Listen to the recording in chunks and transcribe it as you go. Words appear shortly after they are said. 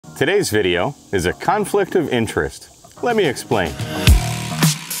Today's video is a conflict of interest. Let me explain.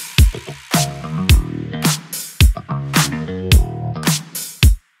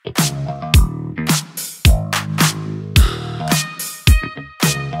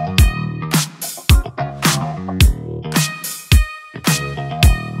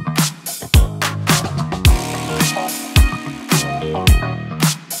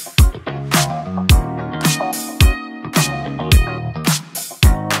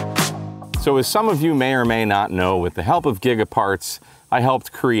 So as some of you may or may not know, with the help of Gigaparts, I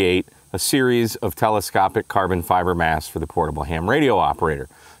helped create a series of telescopic carbon fiber masts for the portable ham radio operator,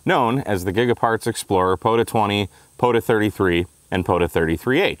 known as the Gigaparts Explorer POTA 20, POTA 33, and POTA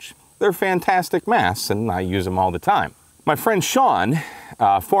 33H. They're fantastic masts, and I use them all the time. My friend Sean,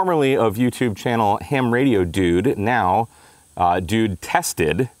 formerly of YouTube channel Ham Radio Dude, now Dude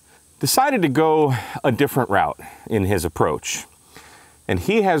Tested, decided to go a different route in his approach. And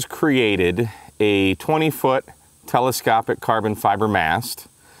he has created a 20-foot telescopic carbon fiber mast.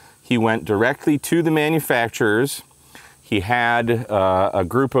 He went directly to the manufacturers. He had a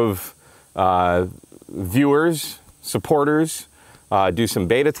group of viewers, supporters, do some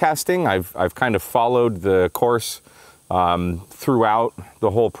beta testing. I've kind of followed the course throughout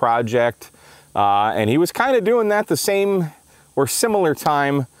the whole project. And he was kind of doing that the same or similar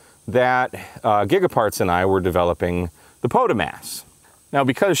time that Gigaparts and I were developing the POTA masts. Now,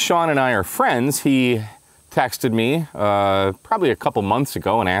 because Sean and I are friends, he texted me probably a couple months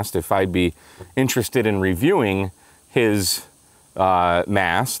ago and asked if I'd be interested in reviewing his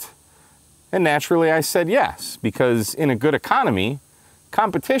mast. And naturally I said yes, because in a good economy,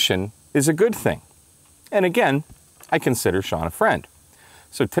 competition is a good thing. And again, I consider Sean a friend.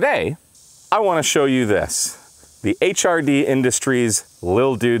 So today, I want to show you this, the HRD Industries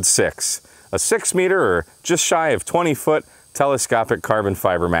Lil Dude 6, a 6-meter or just shy of 20-foot telescopic carbon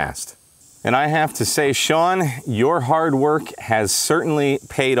fiber mast. And I have to say, Sean, your hard work has certainly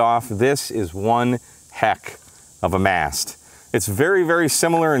paid off. This is one heck of a mast. It's very, very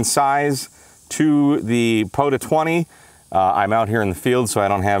similar in size to the POTA 20. I'm out here in the field, so I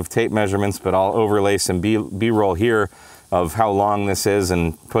don't have tape measurements, but I'll overlay some B-roll here of how long this is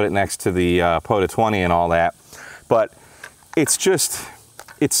and put it next to the POTA 20 and all that. But it's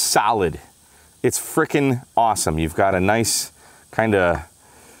solid. It's freaking awesome. You've got a nice kind of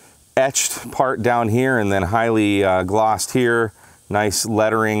etched part down here and then highly glossed here. Nice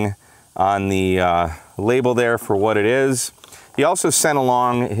lettering on the label there for what it is. He also sent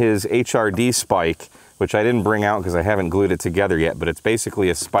along his HRD spike, which I didn't bring out because I haven't glued it together yet, but it's basically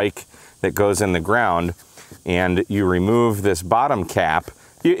a spike that goes in the ground, and you remove this bottom cap.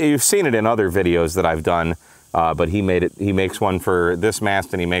 You've seen it in other videos that I've done. But he makes one for this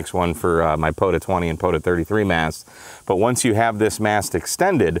mast and he makes one for my POTA 20 and POTA 33 masts. But once you have this mast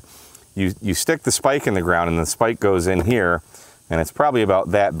extended, you stick the spike in the ground and the spike goes in here, and it's probably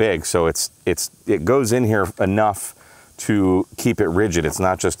about that big. So it goes in here enough to keep it rigid. It's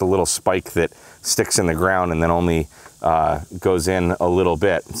not just a little spike that sticks in the ground and then only goes in a little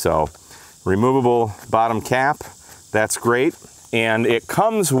bit. So removable bottom cap, that's great. And it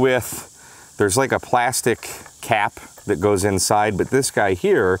comes with, there's like a plastic cap that goes inside, but this guy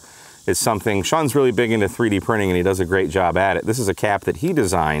here is something, Sean's really big into 3D printing and he does a great job at it. This is a cap that he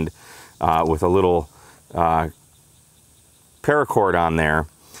designed with a little paracord on there.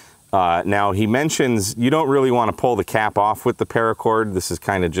 Now he mentions you don't really want to pull the cap off with the paracord. This is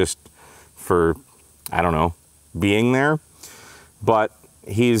kind of just for, I don't know, being there. But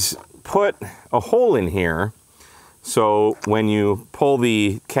he's put a hole in here, so when you pull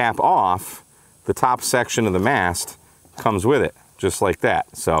the cap off, the top section of the mast comes with it, just like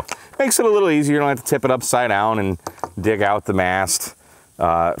that. So makes it a little easier. You don't have to tip it upside down and dig out the mast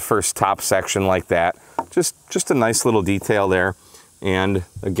first top section like that. Just a nice little detail there. And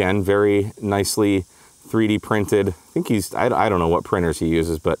again, very nicely 3D printed. I think I don't know what printers he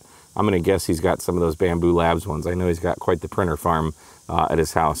uses, but I'm gonna guess he's got some of those Bamboo Labs ones. I know he's got quite the printer farm at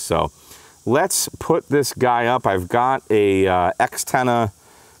his house. So let's put this guy up. I've got a Xtenna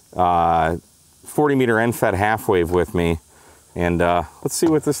 40-meter end-fed half-wave with me, and let's see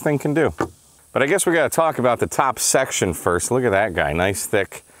what this thing can do. But I guess we got to talk about the top section first. Look at that guy, nice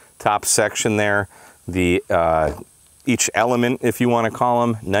thick top section there. The each element, if you want to call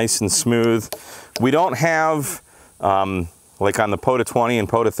them, nice and smooth. We don't have, like on the POTA 20 and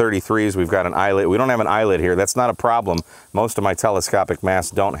POTA 33s, we've got an eyelet. We don't have an eyelet here. That's not a problem. Most of my telescopic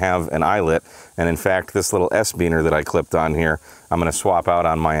masts don't have an eyelet. And in fact, this little S-beaner that I clipped on here, I'm going to swap out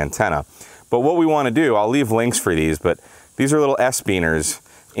on my antenna. But what we want to do, I'll leave links for these, but these are little S-beaners.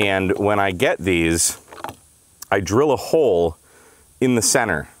 And when I get these, I drill a hole in the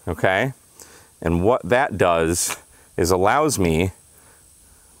center okay? And what that does is allows me,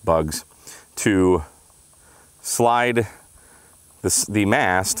 bugs, to slide the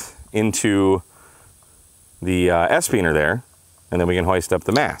mast into the S-beaner there, and then we can hoist up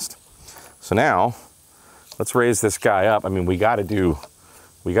the mast. So now, let's raise this guy up. I mean, we gotta do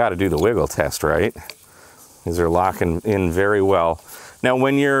the wiggle test, right? These are locking in very well. Now,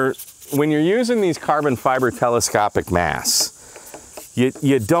 when you're using these carbon fiber telescopic masts,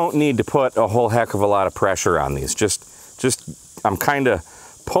 you don't need to put a whole heck of a lot of pressure on these. Just I'm kind of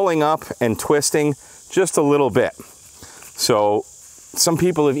pulling up and twisting just a little bit. So some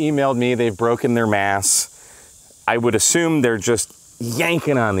people have emailed me, they've broken their masts. I would assume they're just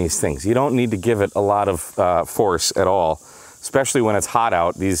yanking on these things. You don't need to give it a lot of force at all, especially when it's hot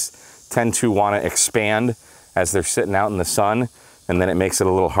out. These tend to want to expand as they're sitting out in the sun, and then it makes it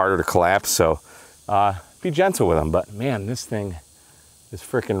a little harder to collapse. So be gentle with them. But man, this thing is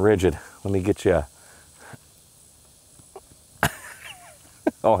freaking rigid. Let me get you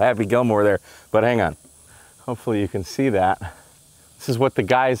oh, Happy Gilmore there. But hang on. Hopefully you can see that. This is what the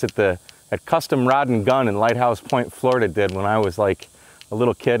guys at Custom Rod and Gun in Lighthouse Point, Florida did when I was like a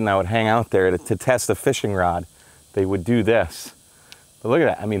little kid and I would hang out there to test a fishing rod. They would do this. But look at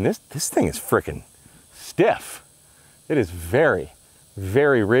that. I mean, this thing is freaking stiff. It is very,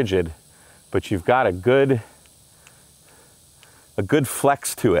 very rigid, but you've got a good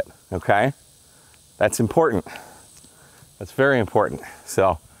flex to it, okay? That's important. That's very important.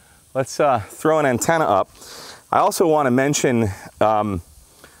 So let's throw an antenna up. I also want to mention kind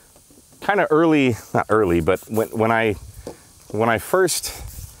of early, not early, but when I first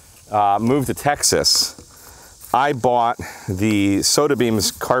moved to Texas, I bought the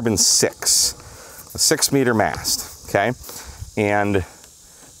Sodabeam's Carbon 6, a 6-meter mast, okay? And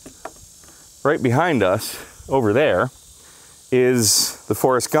right behind us, over there, is the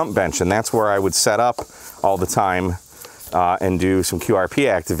Forrest Gump bench, and that's where I would set up all the time and do some QRP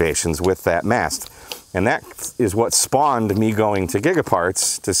activations with that mast. And that is what spawned me going to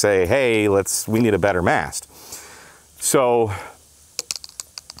Gigaparts to say, hey, we need a better mast. So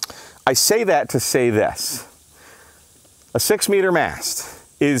I say that to say this. A 6-meter mast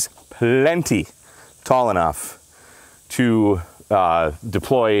is plenty tall enough to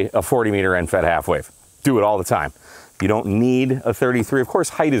deploy a 40-meter end-fed half-wave. Do it all the time. You don't need a 33. Of course,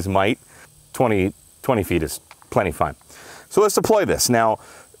 height is might. 20 feet is plenty fine. So let's deploy this. Now,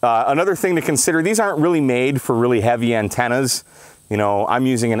 another thing to consider, these aren't really made for really heavy antennas. You know, I'm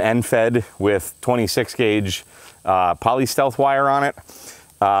using an end-fed with 26 gauge poly-stealth wire on it.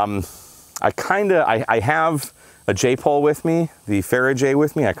 I have a J-pole with me, the Faraday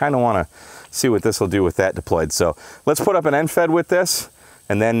with me. I kind of want to see what this will do with that deployed. So let's put up an end-fed with this,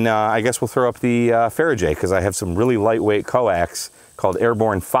 and then I guess we'll throw up the Faraday, because I have some really lightweight coax called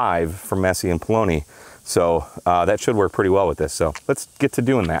Airborne 5 from Messi and Poloni. So that should work pretty well with this. So let's get to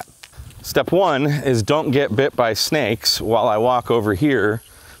doing that. Step one is don't get bit by snakes while I walk over here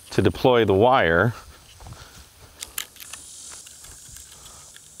to deploy the wire.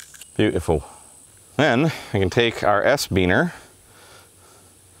 Beautiful. Then I can take our S-beaner,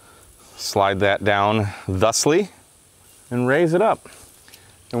 slide that down thusly, and raise it up.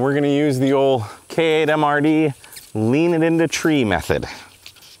 And we're gonna use the old K8 MRD lean it into tree method.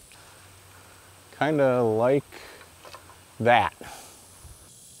 Kinda like that.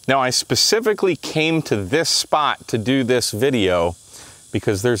 Now, I specifically came to this spot to do this video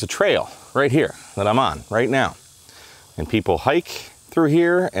because there's a trail right here that I'm on right now. And people hike through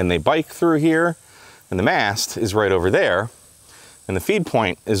here and they bike through here, and the mast is right over there, and the feed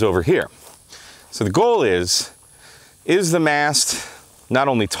point is over here. So the goal is the mast not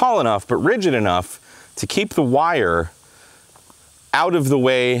only tall enough, but rigid enough to keep the wire out of the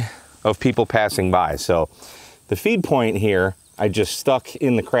way of people passing by. So the feed point here, I just stuck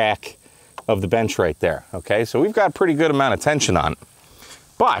in the crack of the bench right there, okay? So we've got a pretty good amount of tension on it.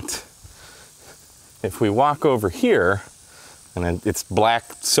 But if we walk over here, and then it's black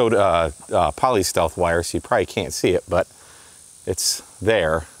soda poly stealth wire, so you probably can't see it, but it's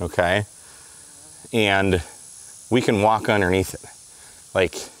there, okay? And we can walk underneath it,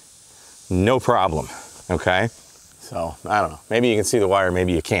 like no problem, okay? So I don't know, maybe you can see the wire,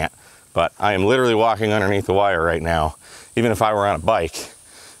 maybe you can't, but I am literally walking underneath the wire right now. Even if I were on a bike,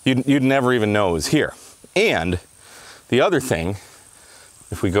 you'd never even know it was here. And the other thing,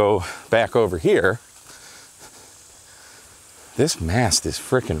 if we go back over here, this mast is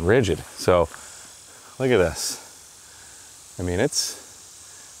freaking rigid. So look at this. I mean,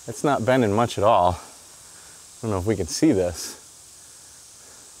 it's not bending much at all. I don't know if we can see this,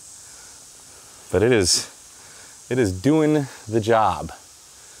 but it is doing the job.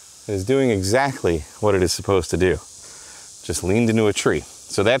 is doing exactly what it is supposed to do. Just leaned into a tree.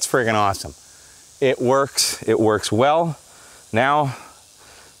 So that's friggin' awesome. It works well. Now,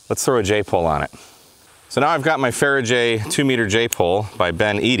 let's throw a J-pole on it. So now I've got my Faraday 2-meter J-pole by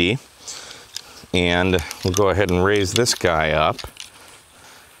Ben Eady, and we'll go ahead and raise this guy up.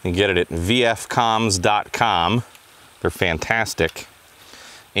 You can get it at vfcoms.com. They're fantastic.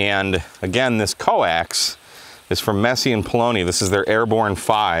 And again, this coax is from Messi and Poloni. This is their Airborne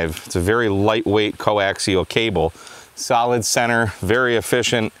 5. It's a very lightweight coaxial cable. Solid center, very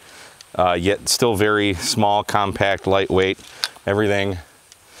efficient, yet still very small, compact, lightweight. Everything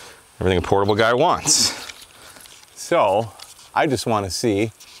a portable guy wants. So I just want to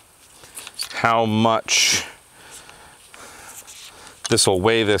see how much this will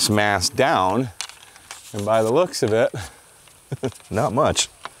weigh this mast down. And by the looks of it, not much.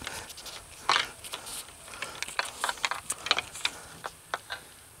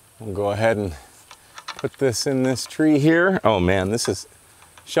 We'll go ahead and put this in this tree here. Oh man,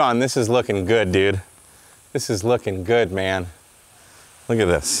 Sean, this is looking good, dude. This is looking good, man. Look at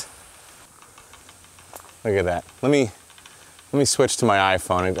this. Look at that. Let me switch to my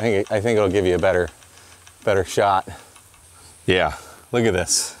iPhone. I think it'll give you a better shot. Yeah, look at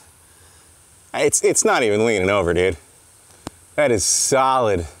this. It's not even leaning over, dude. That is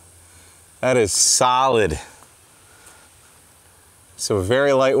solid. That is solid. So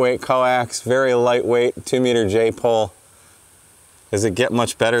very lightweight coax, very lightweight 2-meter J-pole. Does it get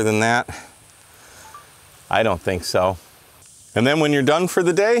much better than that? I don't think so. And then when you're done for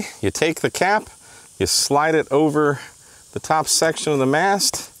the day, you take the cap, you slide it over the top section of the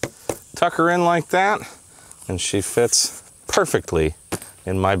mast, tuck her in like that, and she fits perfectly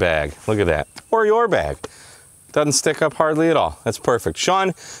in my bag. Look at that. Or your bag. Doesn't stick up hardly at all. That's perfect.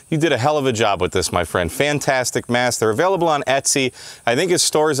 Sean, you did a hell of a job with this, my friend. Fantastic mast. They're available on Etsy. I think his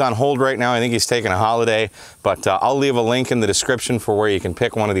store is on hold right now. I think he's taking a holiday, but I'll leave a link in the description for where you can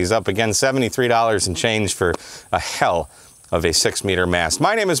pick one of these up. Again, $73 and change for a hell of a 6-meter mast.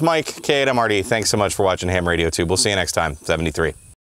 My name is Mike, K8MRD. Thanks so much for watching Ham Radio Tube. We'll see you next time. 73.